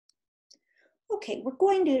Okay, we're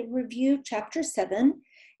going to review chapter 7,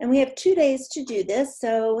 and we have 2 days to do this.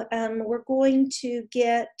 So we're going to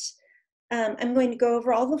I'm going to go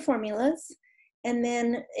over all the formulas, and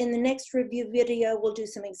then in the next review video, we'll do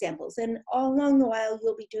some examples. And all along the while,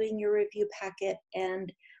 you'll be doing your review packet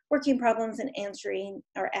and working problems and answering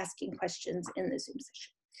or asking questions in the Zoom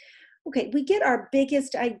session. Okay, we get our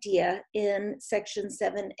biggest idea in section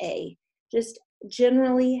 7a, just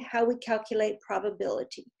generally how we calculate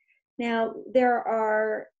probability. Now, there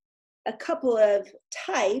are a couple of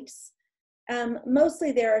types.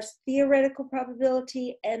 Mostly there are theoretical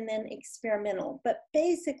probability and then experimental, but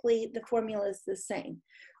basically the formula is the same.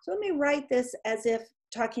 So let me write this as if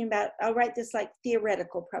I'll write this like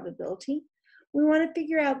theoretical probability. We want to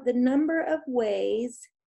figure out the number of ways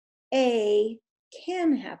A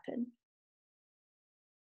can happen.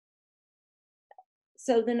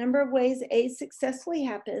 So the number of ways A successfully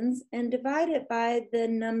happens and divide it by the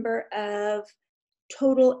number of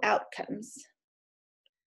total outcomes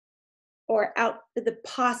or the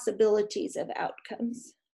possibilities of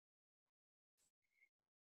outcomes.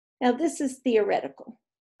 Now this is theoretical.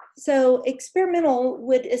 So experimental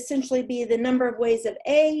would essentially be the number of ways of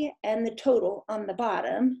A and the total on the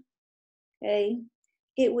bottom. Okay,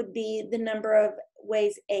 it would be the number of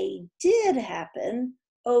ways A did happen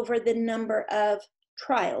over the number of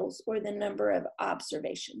trials or the number of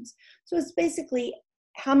observations. So it's basically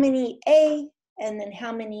how many A and then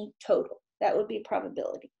how many total. That would be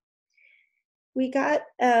probability. We got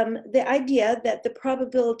the idea that the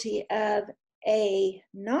probability of A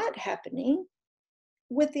not happening,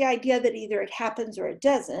 with the idea that either it happens or it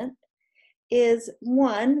doesn't, is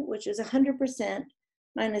 1, which is 100%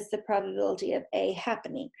 minus the probability of A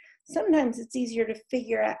happening. Sometimes it's easier to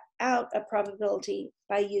figure out a probability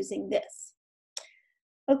by using this.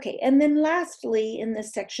 Okay, and then lastly in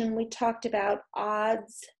this section, we talked about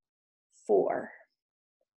odds for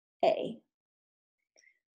A.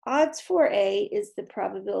 Odds for A is the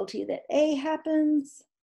probability that A happens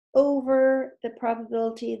over the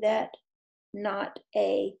probability that not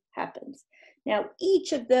A happens. Now,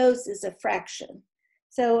 each of those is a fraction.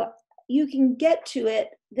 So you can get to it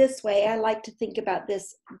this way. I like to think about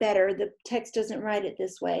this better. The text doesn't write it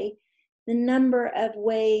this way. The number of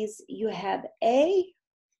ways you have A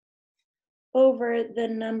over the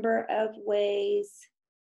number of ways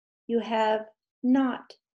you have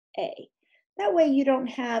not A. That way you don't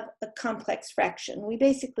have a complex fraction. We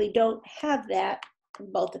basically don't have that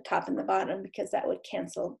in both the top and the bottom because that would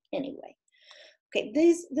cancel anyway. Okay,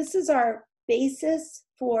 this is our basis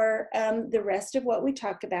for the rest of what we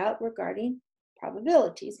talk about regarding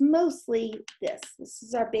probabilities, mostly this. This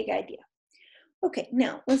is our big idea. Okay,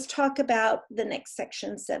 now let's talk about the next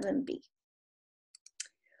section, 7b.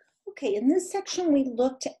 Okay, in this section we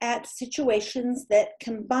looked at situations that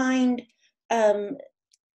combined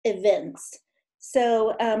events.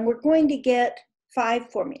 So we're going to get 5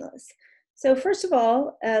 formulas. So first of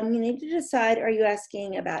all, you need to decide, are you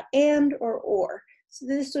asking about and or or? So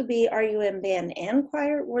this would be, are you in band and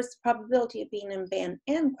choir? What's the probability of being in band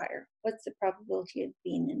and choir? What's the probability of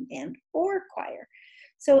being in band or choir?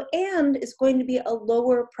 So and is going to be a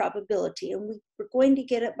lower probability, and we're going to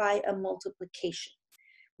get it by a multiplication.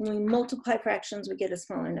 When we multiply fractions, we get a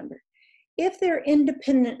smaller number. If they're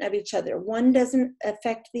independent of each other, one doesn't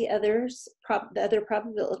affect the other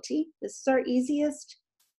probability. This is our easiest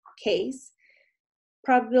case.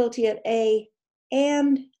 Probability of A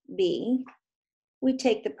and B, we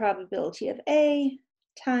take the probability of A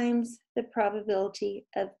times the probability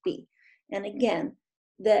of B. And again,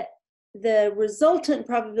 the resultant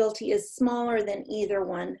probability is smaller than either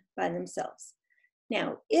one by themselves.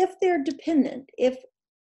 Now, if they're dependent, if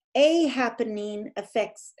A happening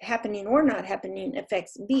or not happening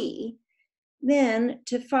affects B, then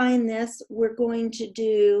to find this, we're going to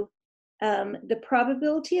do the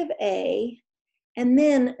probability of A, and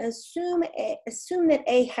then assume that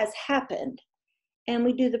A has happened, and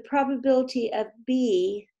we do the probability of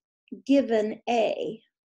B given A,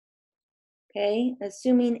 okay,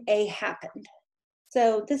 assuming A happened.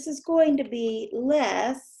 So this is going to be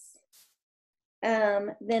less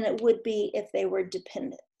than it would be if they were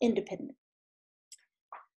independent.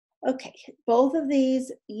 Okay, both of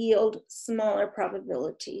these yield smaller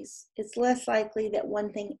probabilities. It's less likely that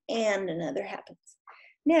one thing and another happens.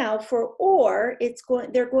 Now for or,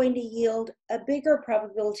 they're going to yield a bigger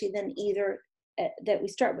probability than either that we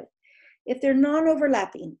start with. If they're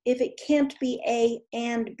non-overlapping, if it can't be A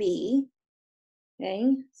and B,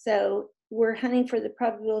 okay, so we're hunting for the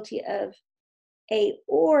probability of A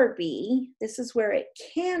or B, this is where it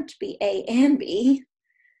can't be A and B,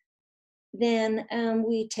 then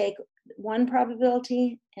we take one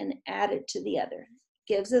probability and add it to the other.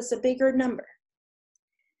 Gives us a bigger number.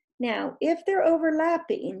 Now, if they're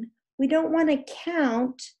overlapping, we don't want to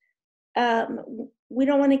count. We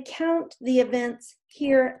don't want to count the events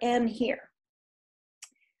here and here.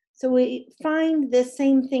 So we find the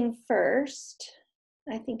same thing first.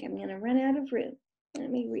 I think I'm going to run out of room.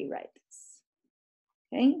 Let me rewrite this.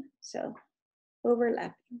 Okay, so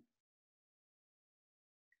overlapping.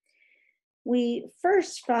 We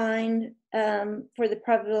first find for the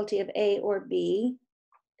probability of A or B,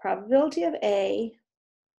 probability of A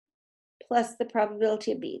plus the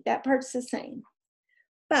probability of B. That part's the same.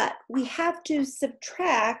 But we have to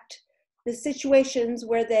subtract the situations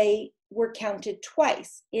where they were counted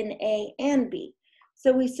twice in A and B.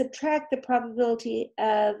 So we subtract the probability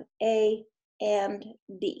of A and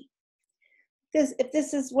B. If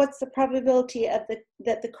this is what's the probability of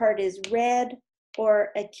that the card is red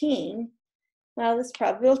or a king, well, this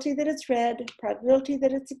probability that it's red, probability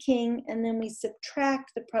that it's a king, and then we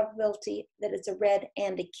subtract the probability that it's a red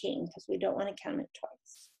and a king because we don't want to count it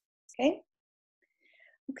twice. Okay?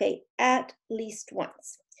 Okay, at least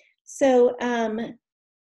once. So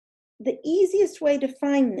the easiest way to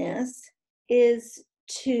find this is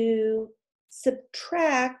to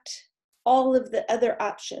subtract all of the other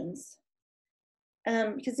options.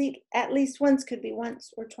 Because at least once could be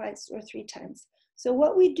once or twice or three times. So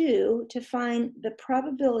what we do to find the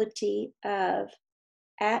probability of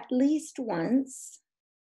at least once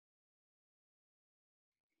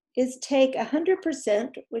is take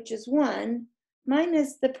 100%, which is 1,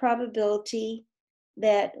 minus the probability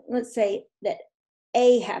that, let's say, that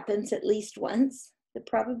A happens at least once, the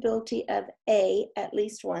probability of A at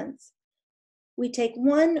least once. We take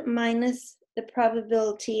 1 minus the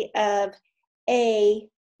probability of A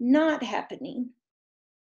not happening,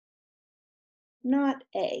 not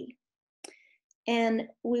A. And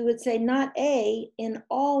we would say not A in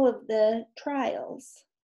all of the trials.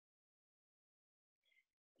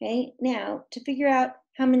 Okay, now to figure out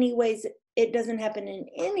how many ways it doesn't happen in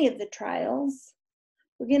any of the trials,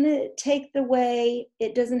 we're going to take the way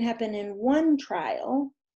it doesn't happen in one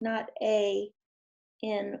trial, not A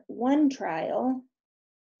in one trial,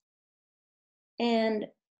 and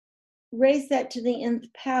raise that to the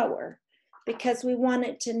nth power, because we want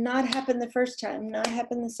it to not happen the first time, not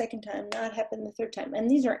happen the second time, not happen the third time. And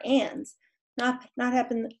these are ands, not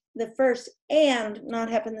happen the first, and not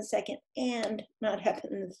happen the second, and not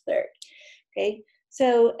happen the third. Okay,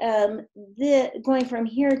 so going from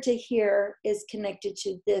here to here is connected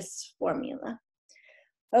to this formula.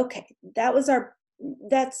 Okay, that's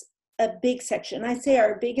a big section. I say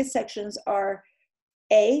our biggest sections are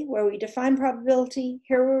A, where we define probability,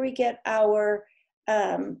 here where we get our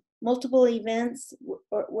multiple events,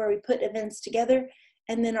 where we put events together,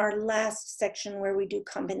 and then our last section where we do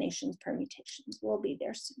combinations, permutations. We'll be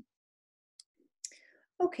there soon.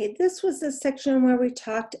 Okay, this was the section where we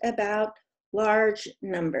talked about large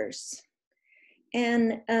numbers.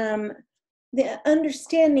 And the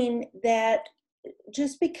understanding that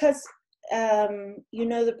just because you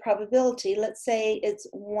know the probability, let's say it's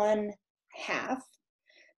 1/2,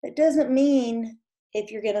 that doesn't mean if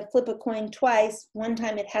you're going to flip a coin twice, one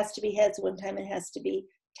time it has to be heads, one time it has to be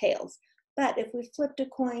tails. But if we flipped a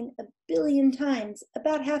coin 1 billion times,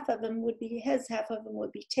 about half of them would be heads, half of them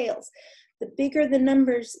would be tails. The bigger the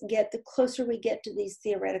numbers get, the closer we get to these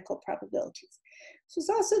theoretical probabilities. This was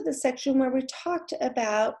also the section where we talked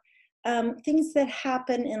about things that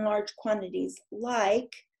happen in large quantities,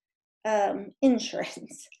 like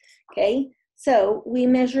insurance. Okay, so we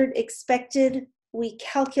measured expected, we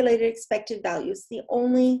calculated expected values, the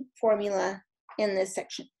only formula in this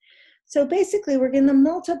section. So basically, we're going to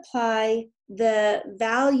multiply the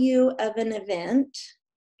value of an event,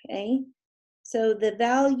 okay? So the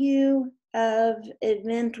value of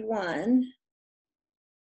event 1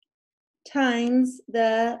 times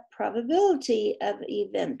the probability of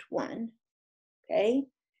event 1, okay?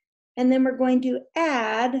 And then we're going to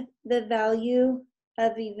add the value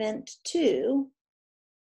of event 2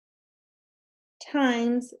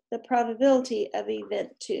 times the probability of event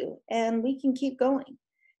 2. And we can keep going.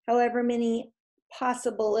 However many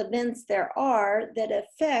possible events there are that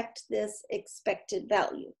affect this expected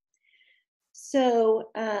value. So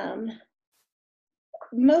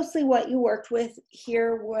mostly what you worked with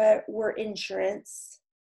here were insurance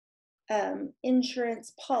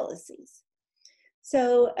policies.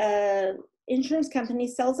 So insurance company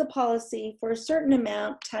sells a policy for a certain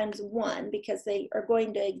amount times 1 because they are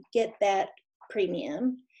going to get that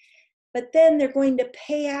premium. But then they're going to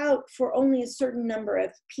pay out for only a certain number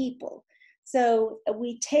of people. So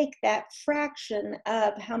we take that fraction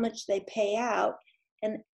of how much they pay out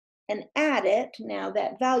and and add it, now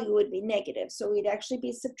that value would be negative. So we'd actually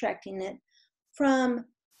be subtracting it from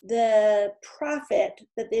the profit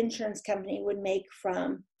that the insurance company would make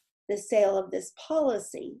from the sale of this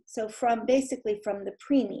policy. So basically from the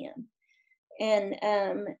premium. And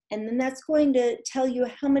then that's going to tell you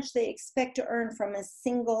how much they expect to earn from a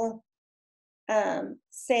single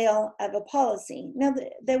sale of a policy. Now,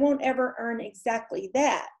 they won't ever earn exactly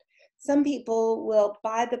that. Some people will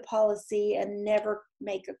buy the policy and never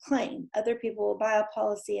make a claim. Other people will buy a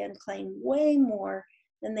policy and claim way more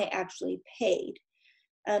than they actually paid.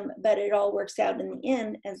 But it all works out in the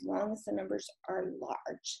end as long as the numbers are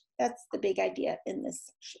large. That's the big idea in this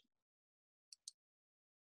section.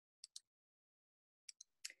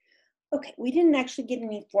 Okay, we didn't actually get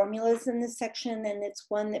any formulas in this section, and it's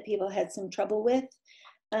one that people had some trouble with.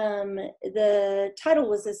 The title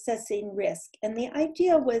was Assessing Risk, and the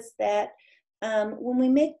idea was that when we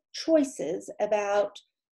make choices about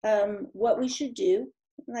what we should do,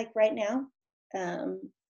 like right now,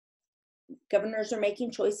 governors are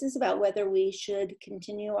making choices about whether we should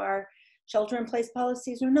continue our shelter-in-place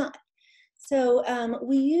policies or not. So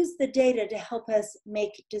we use the data to help us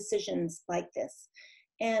make decisions like this.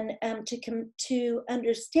 And to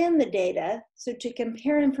understand the data, so to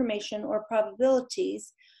compare information or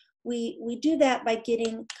probabilities, we do that by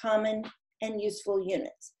getting common and useful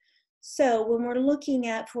units. So when we're looking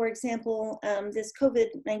at, for example, this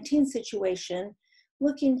COVID-19 situation,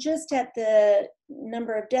 looking just at the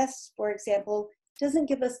number of deaths, for example, doesn't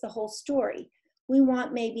give us the whole story. We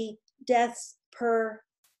want maybe deaths per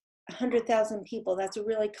 100,000 people. That's a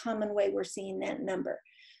really common way we're seeing that number.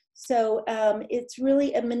 So it's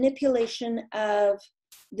really a manipulation of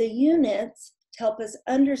the units to help us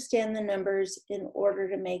understand the numbers in order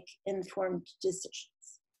to make informed decisions.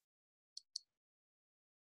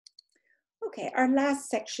 Okay, our last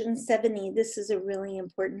section, 7E, this is a really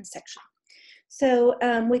important section. So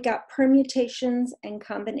we got permutations and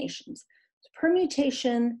combinations.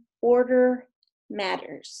 Permutation, order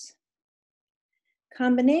matters.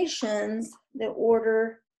 Combinations, the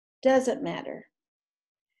order doesn't matter.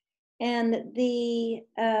 And the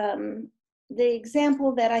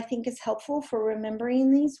example that I think is helpful for remembering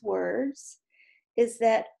these words is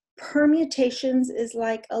that permutations is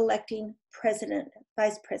like electing president,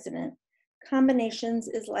 vice president. Combinations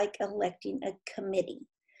is like electing a committee,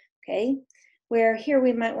 okay? Where here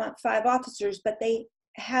we might want 5 officers, but they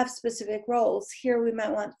have specific roles. Here we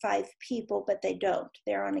might want 5 people, but they don't.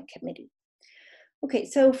 They're on a committee. Okay,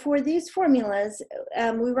 so for these formulas,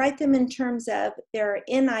 we write them in terms of there are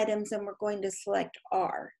n items and we're going to select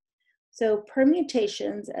R. So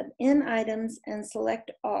permutations of n items and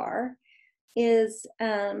select R is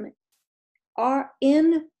R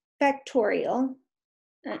n factorial.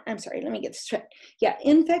 I'm sorry, let me get this straight. Yeah,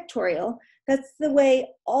 n factorial, that's the way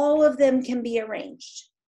all of them can be arranged.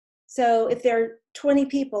 So if there are 20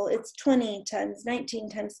 people, it's 20 times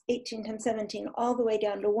 19 times 18 times 17, all the way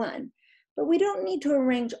down to 1. But we don't need to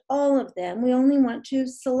arrange all of them. We only want to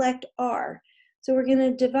select R. So we're going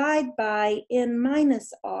to divide by n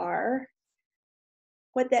minus R.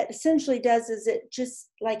 What that essentially does is it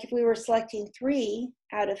just, like if we were selecting 3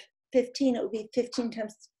 out of 15, it would be 15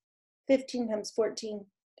 times 14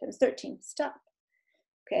 times 13. Stop.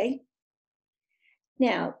 Okay?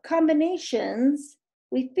 Now, combinations,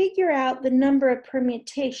 we figure out the number of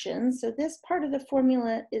permutations. So this part of the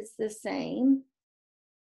formula is the same.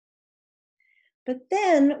 But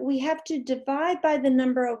then we have to divide by the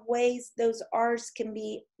number of ways those R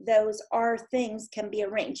things can be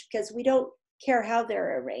arranged, because we don't care how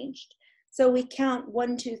they're arranged. So we count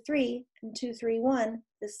 1, 2, 3 and 2, 3, 1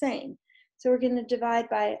 the same. So we're going to divide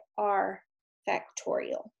by R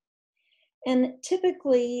factorial. And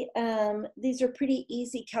typically, these are pretty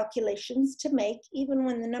easy calculations to make, even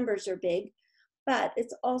when the numbers are big. But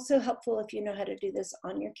it's also helpful if you know how to do this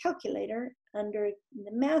on your calculator under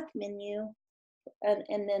the math menu, and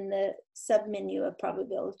then the sub-menu of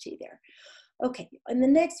probability there. Okay, in the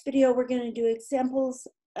next video, we're going to do examples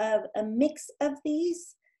of a mix of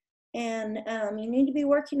these. And you need to be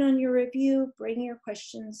working on your review. Bring your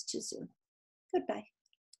questions to Zoom. Goodbye.